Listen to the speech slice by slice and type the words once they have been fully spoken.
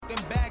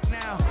Looking back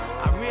now,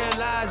 I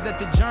realize that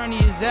the journey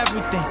is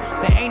everything.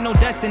 There ain't no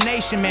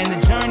destination, man.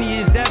 The journey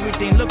is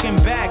everything. Looking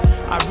back,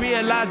 I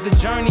realize the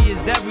journey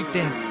is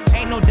everything.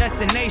 Ain't no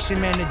destination,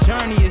 man. The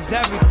journey is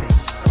everything.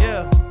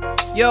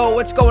 Yeah. Yo,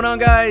 what's going on,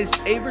 guys?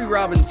 Avery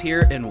Robbins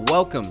here, and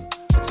welcome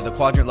to the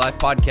Quadrant Life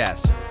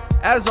Podcast.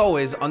 As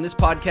always, on this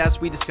podcast,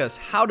 we discuss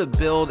how to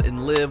build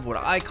and live what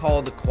I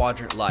call the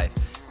Quadrant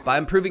Life by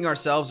improving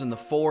ourselves in the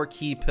 4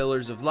 key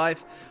pillars of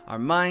life: our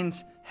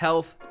minds,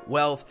 health,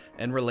 wealth,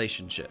 and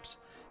relationships.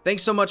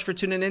 Thanks so much for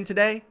tuning in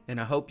today, and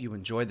I hope you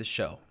enjoy the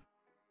show.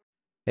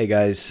 Hey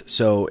guys,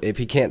 so if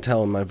you can't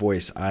tell in my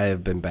voice, I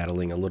have been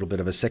battling a little bit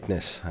of a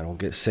sickness. I don't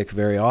get sick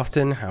very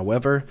often.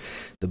 However,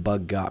 the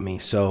bug got me.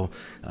 So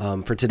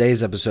for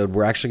today's episode,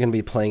 we're actually going to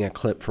be playing a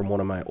clip from one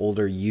of my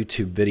older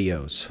YouTube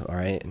videos. All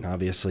right. And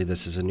obviously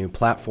this is a new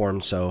platform,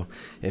 so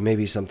it may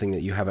be something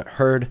that you haven't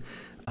heard.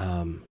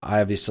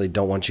 I obviously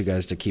don't want you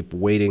guys to keep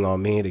waiting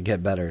on me to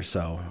get better.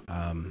 So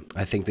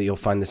I think that you'll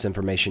find this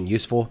information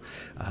useful,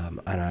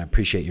 and I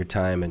appreciate your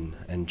time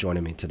and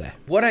joining me today.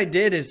 What I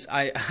did is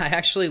I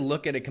actually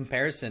look at a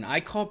comparison.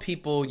 I call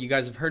people, you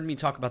guys have heard me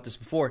talk about this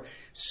before,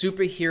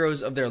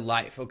 superheroes of their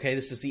life. Okay,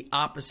 this is the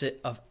opposite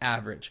of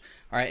average.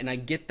 All right, and I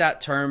get that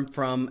term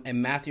from a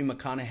Matthew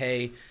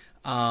McConaughey,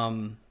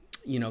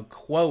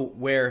 quote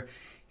where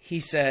he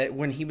said,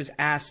 when he was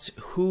asked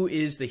who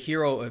is the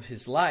hero of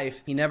his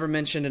life, he never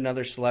mentioned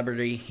another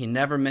celebrity. He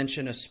never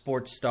mentioned a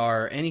sports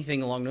star or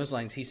anything along those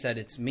lines. He said,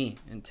 it's me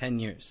in 10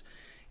 years.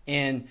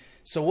 And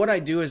so what I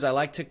do is I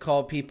like to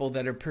call people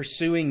that are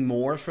pursuing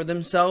more for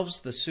themselves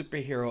the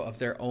superhero of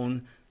their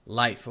own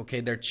life. Okay,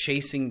 they're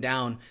chasing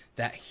down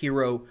that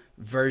hero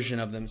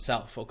version of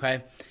themselves.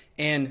 Okay,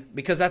 and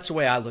because that's the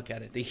way I look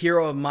at it. The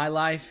hero of my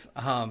life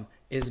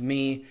is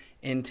me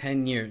in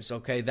 10 years,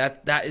 okay?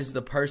 That is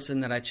the person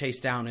that I chase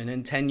down. And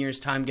in 10 years'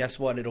 time, guess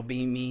what? It'll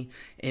be me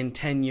in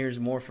 10 years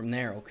more from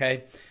there,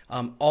 okay?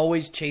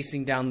 Always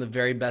chasing down the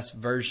very best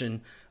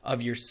version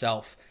of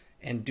yourself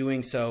and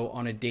doing so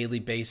on a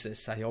daily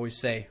basis. I always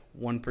say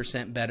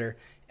 1% better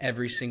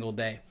every single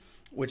day,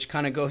 which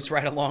kind of goes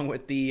right along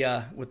with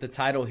the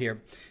title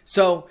here.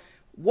 So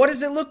what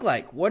does it look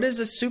like? What does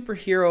a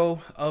superhero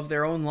of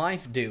their own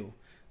life do?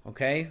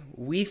 Okay,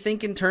 we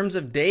think in terms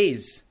of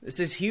days.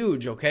 This is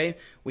huge, okay?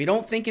 We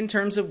don't think in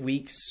terms of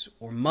weeks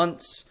or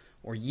months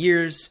or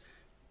years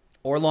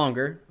or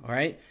longer, all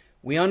right?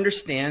 We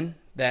understand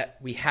that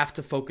we have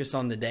to focus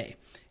on the day.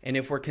 And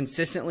if we're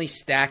consistently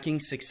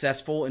stacking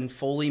successful and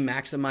fully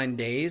maximized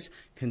days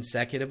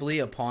consecutively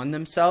upon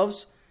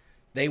themselves,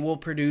 they will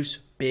produce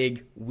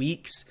big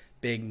weeks,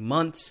 big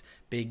months,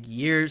 big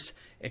years,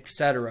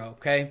 etc.,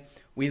 okay?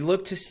 We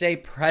look to stay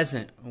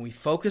present and we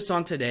focus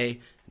on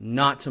today,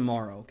 not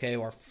tomorrow, okay?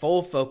 Our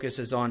full focus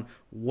is on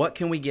what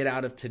can we get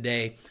out of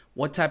today?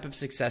 What type of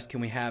success can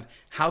we have?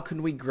 How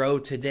can we grow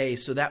today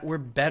so that we're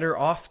better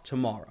off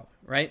tomorrow,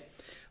 right?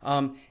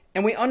 And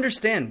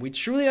we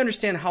truly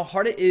understand how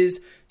hard it is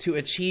to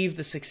achieve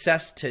the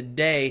success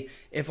today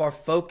if our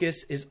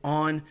focus is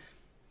on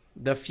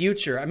the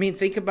future. I mean,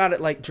 think about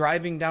it like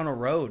driving down a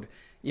road.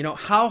 You know,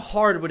 how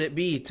hard would it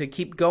be to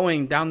keep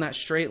going down that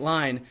straight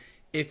line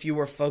if you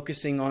were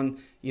focusing on,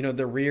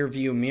 the rear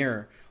view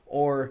mirror?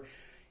 Or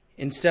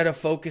instead of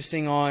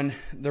focusing on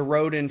the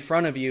road in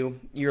front of you,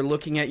 you're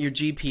looking at your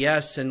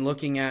GPS and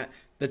looking at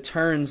the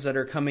turns that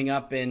are coming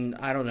up in,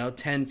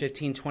 10,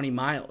 15, 20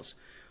 miles.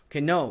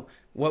 Okay, no.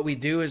 What we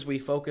do is we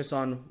focus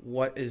on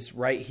what is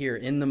right here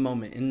in the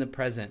moment, in the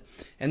present.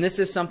 And this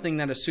is something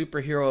that a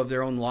superhero of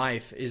their own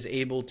life is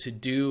able to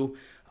do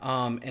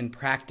and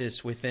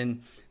practice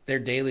within their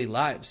daily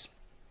lives.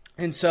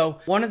 And so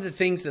one of the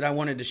things that I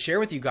wanted to share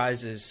with you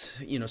guys is,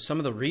 some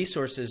of the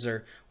resources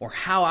or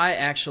how I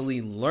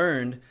actually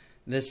learned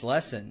this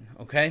lesson,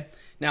 okay?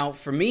 Now,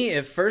 for me,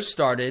 it first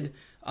started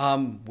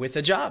with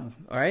a job,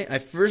 all right? I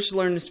first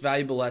learned this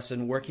valuable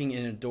lesson working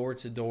in a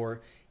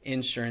door-to-door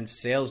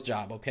insurance sales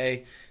job,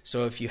 okay?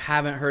 So if you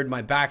haven't heard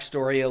my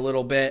backstory a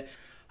little bit,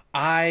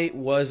 I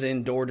was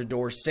in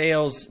door-to-door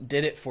sales,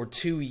 did it for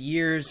 2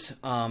 years,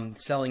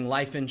 selling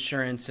life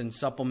insurance and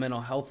supplemental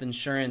health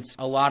insurance.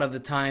 A lot of the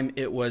time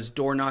it was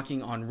door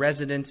knocking on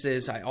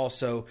residences. I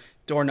also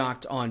door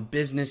knocked on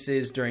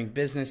businesses during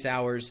business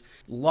hours.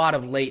 A lot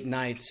of late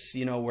nights,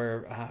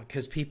 where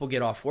because people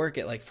get off work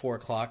at like 4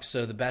 o'clock.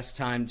 So the best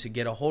time to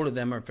get a hold of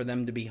them or for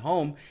them to be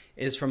home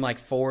is from like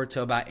 4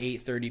 to about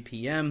 8:30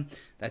 p.m.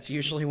 That's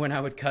usually when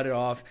I would cut it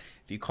off.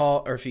 If you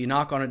call or if you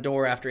knock on a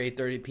door after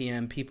 8:30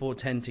 p.m., people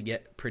tend to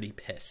get pretty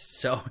pissed.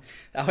 So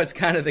that was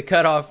kind of the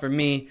cutoff for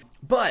me.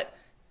 But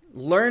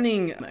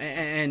learning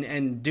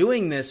and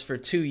doing this for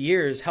 2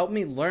 years helped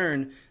me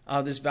learn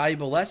this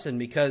valuable lesson,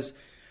 because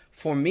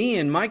for me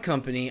in my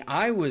company,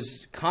 I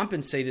was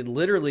compensated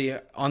literally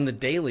on the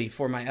daily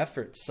for my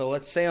efforts. So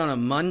let's say on a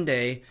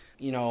Monday,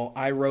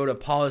 I wrote a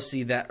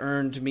policy that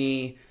earned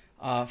me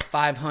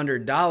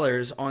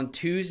 $500. On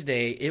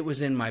Tuesday, it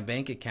was in my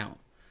bank account,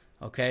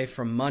 okay,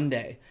 from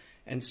Monday,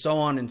 and so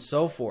on and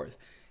so forth.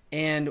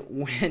 And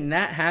when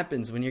that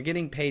happens, when you're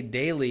getting paid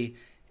daily,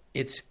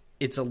 it's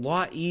a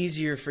lot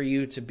easier for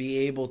you to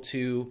be able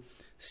to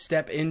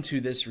step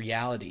into this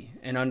reality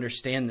and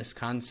understand this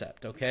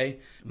concept, okay?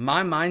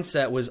 My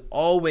mindset was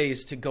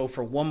always to go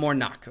for one more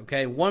knock,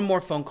 okay? One more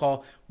phone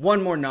call,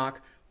 one more knock,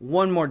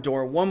 one more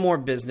door, one more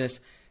business,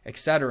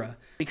 etc.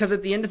 Because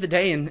at the end of the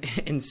day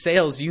in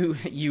sales, you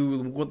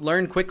would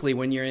learn quickly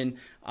when you're in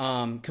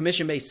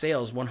commission-based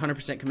sales,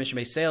 100%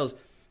 commission-based sales,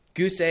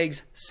 goose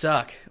eggs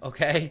suck,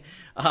 okay?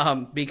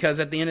 Because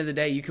at the end of the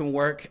day, you can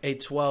work a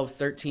 12,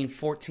 13,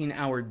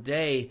 14-hour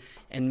day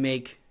and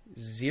make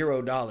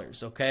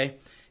 $0, okay?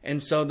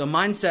 And so the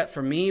mindset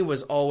for me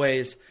was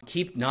always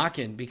keep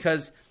knocking,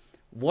 because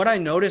what I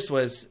noticed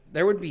was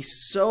there would be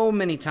so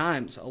many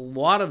times, a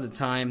lot of the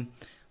time,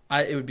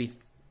 it'd be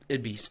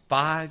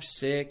 5,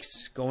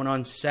 6, going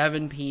on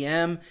 7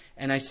 p.m.,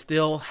 and I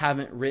still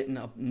haven't written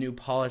a new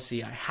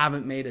policy. I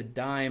haven't made a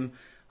dime.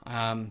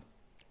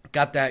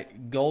 Got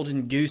that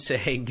golden goose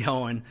egg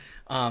going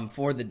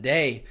for the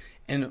day.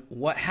 And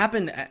what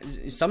happened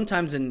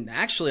sometimes, and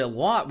actually a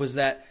lot, was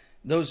that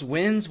those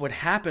wins would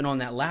happen on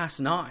that last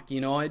knock.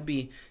 I'd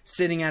be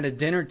sitting at a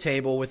dinner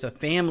table with a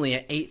family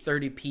at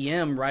 8:30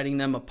 p.m. writing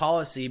them a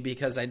policy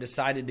because I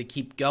decided to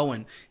keep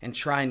going and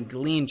try and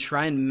glean,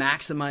 try and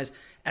maximize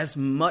as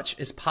much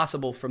as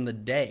possible from the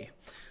day.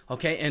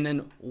 Okay, and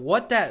then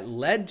what that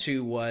led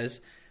to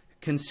was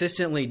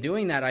consistently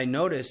doing that. I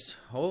noticed,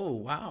 oh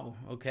wow,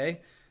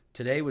 okay,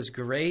 today was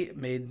great.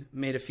 Made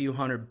a few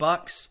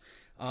 $100.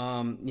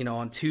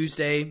 On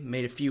Tuesday,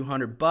 made a few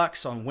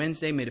 $100. On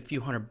Wednesday, made a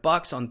few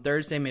 $100. On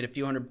Thursday, made a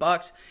few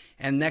 $100.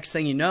 And next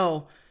thing you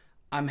know,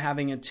 I'm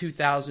having a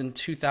 $2,000,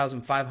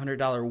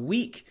 $2,500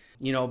 week,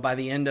 by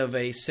the end of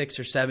a 6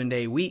 or 7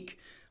 day week.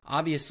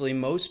 Obviously,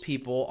 most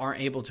people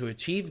aren't able to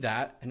achieve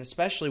that, and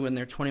especially when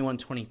they're 21,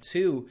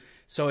 22.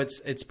 So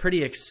it's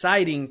pretty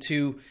exciting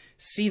to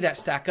see that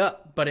stack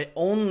up, but it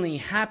only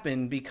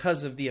happened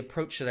because of the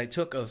approach that I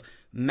took of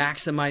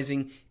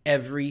maximizing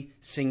every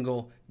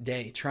single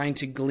day, trying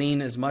to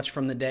glean as much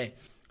from the day.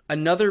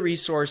 Another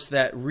resource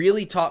that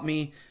really taught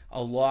me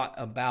a lot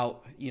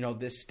about,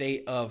 this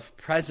state of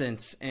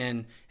presence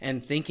and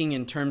thinking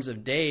in terms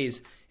of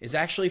days is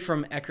actually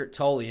from Eckhart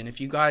Tolle. And if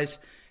you guys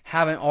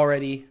haven't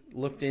already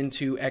looked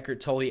into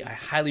Eckhart Tolle, I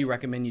highly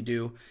recommend you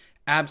do.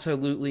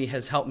 Absolutely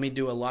has helped me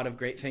do a lot of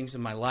great things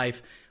in my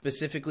life.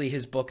 Specifically,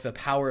 his book, The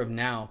Power of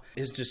Now,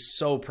 is just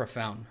so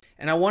profound.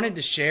 And I wanted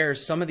to share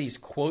some of these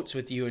quotes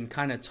with you and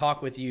kind of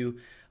talk with you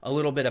a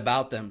little bit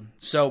about them.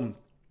 So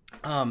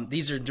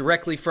these are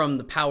directly from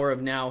The Power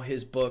of Now,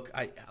 his book.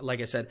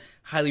 Like I said,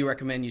 highly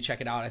recommend you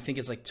check it out. I think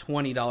it's like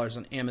 $20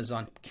 on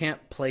Amazon.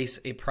 Can't place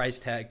a price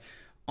tag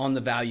on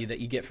the value that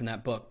you get from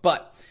that book.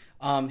 But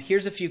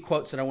here's a few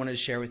quotes that I wanted to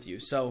share with you.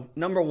 So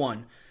number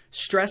 1,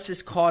 stress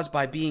is caused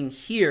by being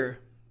here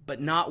but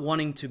not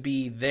wanting to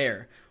be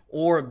there,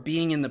 or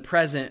being in the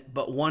present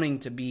but wanting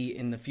to be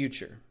in the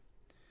future.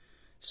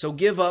 So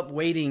give up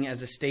waiting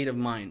as a state of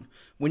mind.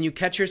 When you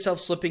catch yourself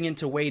slipping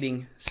into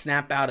waiting,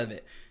 snap out of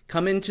it.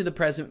 Come into the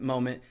present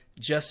moment.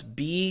 Just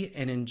be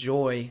and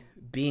enjoy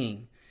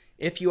being.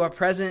 If you are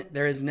present,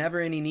 there is never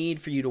any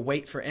need for you to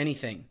wait for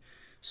anything.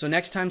 So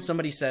next time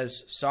somebody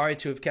says, sorry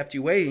to have kept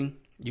you waiting,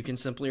 you can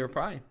simply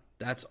reply,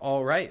 that's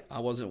all right. I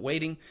wasn't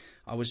waiting.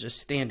 I was just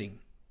standing.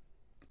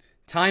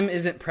 Time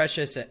isn't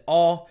precious at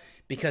all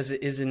because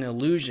it is an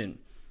illusion.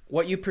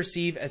 What you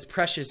perceive as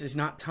precious is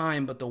not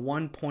time, but the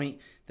one point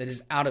that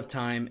is out of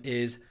time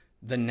is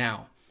the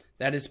now.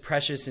 That is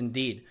precious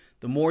indeed.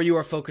 The more you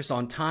are focused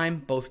on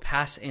time, both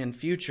past and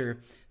future,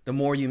 the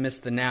more you miss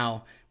the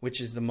now, which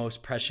is the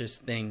most precious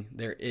thing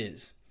there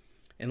is.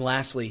 And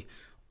lastly,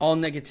 all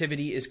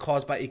negativity is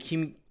caused by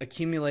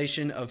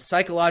accumulation of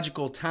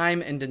psychological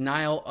time and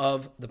denial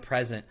of the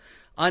present.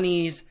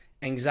 Unease,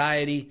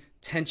 anxiety,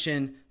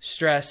 tension,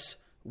 stress,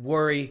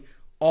 worry,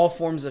 all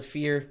forms of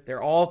fear,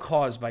 they're all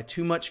caused by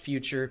too much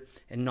future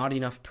and not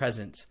enough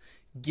presence.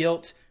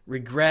 Guilt,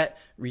 regret,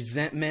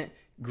 resentment,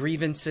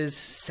 grievances,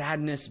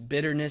 sadness,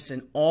 bitterness,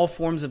 and all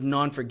forms of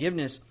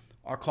non-forgiveness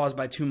are caused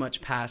by too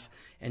much past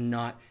and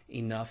not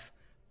enough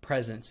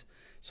presence.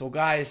 So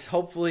guys,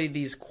 hopefully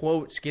these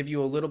quotes give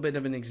you a little bit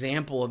of an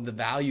example of the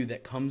value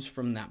that comes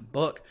from that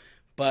book.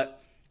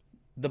 But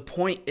the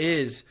point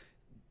is,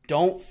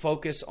 don't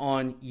focus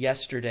on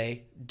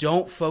yesterday.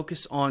 Don't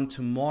focus on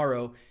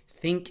tomorrow.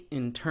 Think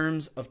in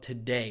terms of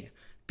today.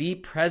 Be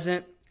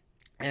present.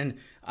 And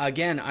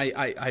again,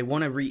 I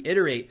want to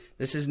reiterate,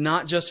 this is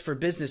not just for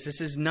business.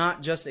 This is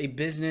not just a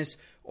business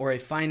or a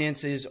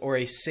finances or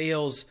a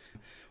sales.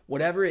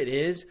 Whatever it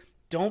is,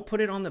 don't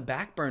put it on the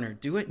back burner.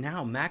 Do it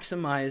now.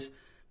 Maximize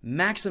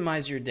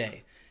your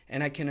day.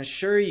 And I can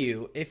assure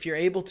you, if you're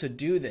able to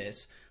do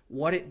this,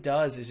 what it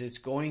does is it's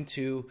going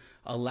to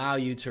allow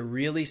you to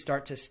really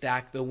start to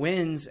stack the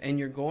wins, and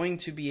you're going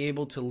to be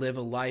able to live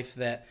a life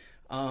that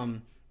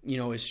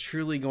is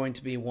truly going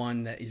to be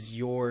one that is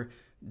your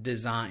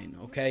design,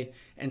 okay?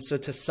 And so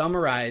to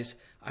summarize,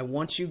 I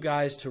want you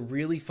guys to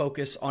really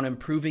focus on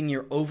improving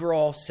your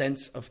overall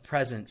sense of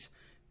presence.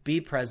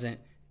 Be present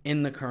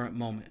in the current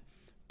moment.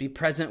 Be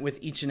present with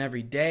each and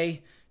every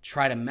day.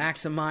 Try to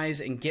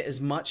maximize and get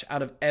as much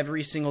out of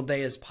every single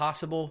day as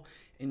possible.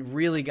 And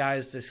really,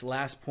 guys, this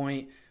last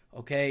point,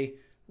 okay,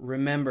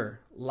 remember,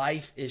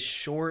 life is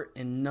short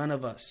and none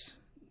of us,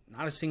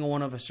 not a single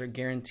one of us, are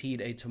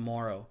guaranteed a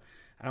tomorrow.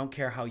 I don't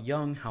care how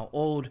young, how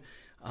old,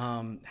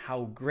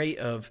 how great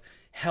of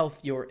health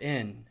you're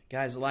in.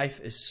 Guys, life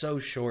is so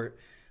short.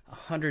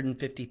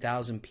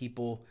 150,000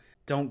 people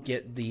don't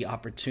get the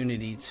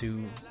opportunity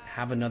to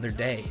have another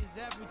day.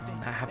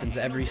 That happens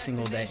every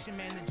single day.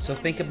 So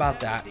think about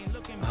that.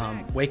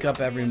 Wake up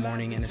every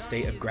morning in a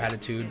state of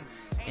gratitude.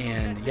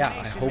 And yeah,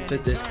 I hope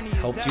that this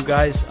helped you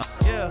guys.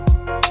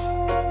 Yeah.